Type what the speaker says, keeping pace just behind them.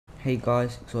Hey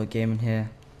guys, Exotic Gaming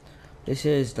here. This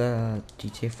is the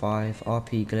GTA5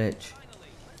 RP glitch,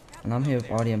 and I'm here with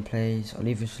RDM Plays. I'll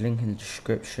leave his link in the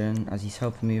description as he's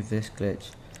helping me with this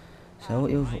glitch. So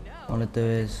what you want to do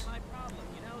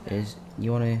is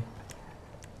you want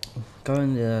to go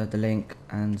in the link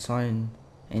and sign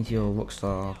into your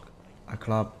Rockstar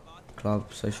club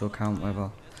social account, whatever.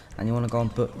 And you want to go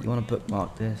and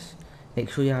bookmark this.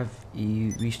 Make sure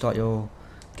you restart your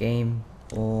game,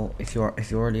 or if you're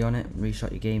already on it,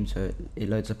 restart your game so it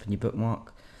loads up in your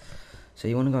bookmark. So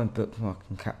you want to go and bookmark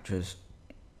and captures.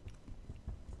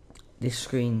 This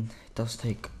screen does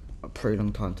take a pretty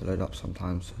long time to load up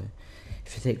sometimes, so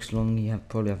if it takes long you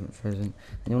probably haven't frozen.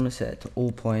 And you want to set it to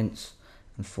all points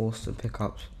and force the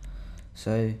pickups.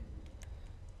 So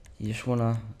you just want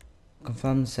to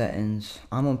confirm the settings.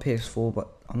 I'm on PS4, but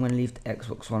I'm going to leave the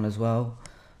Xbox One as well,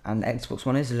 and the Xbox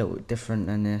One is a little bit different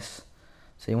than this.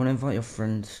 So you want to invite your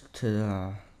friends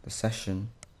to the session.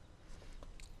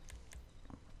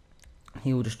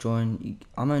 He will just join.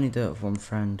 I'm only doing it with one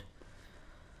friend,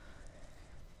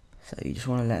 so you just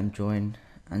want to let him join,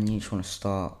 and you just want to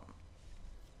start.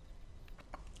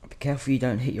 Be careful you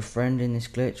don't hit your friend in this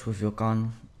glitch with your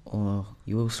gun, or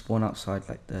you will spawn outside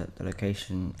like the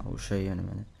location I will show you in a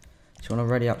minute. So you want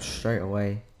to ready up straight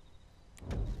away.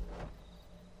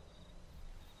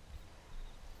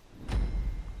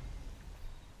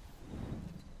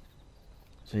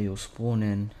 So you'll spawn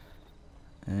in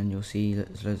and you'll see that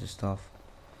there's loads of stuff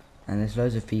and there's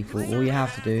loads of people. All you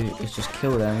have to do is just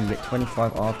kill them and get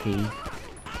 25 RP,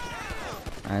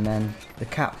 and then the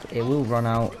cap, it will run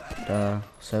out.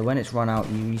 So when it's run out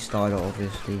you restart it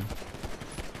obviously.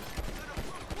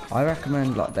 I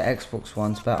recommend like the Xbox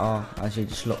one's better as you're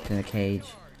just locked in a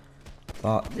cage,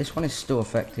 but this one is still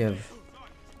effective.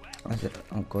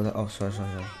 Oh god, oh sorry.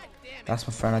 That's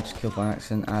my friend I just killed by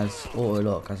accident. As auto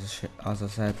lock, as I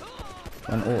said,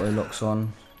 when auto locks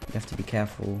on, you have to be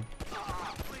careful.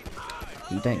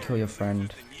 You don't kill your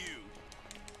friend.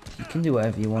 You can do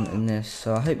whatever you want in this.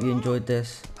 So I hope you enjoyed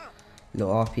this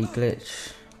little RP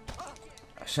glitch.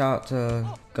 Shout out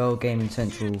to Girl Gaming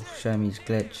Central showing me this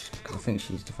glitch, because I think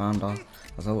she's the founder,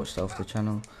 as I watched it off the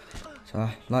channel. So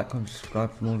like, comment,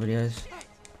 subscribe for more videos.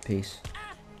 Peace.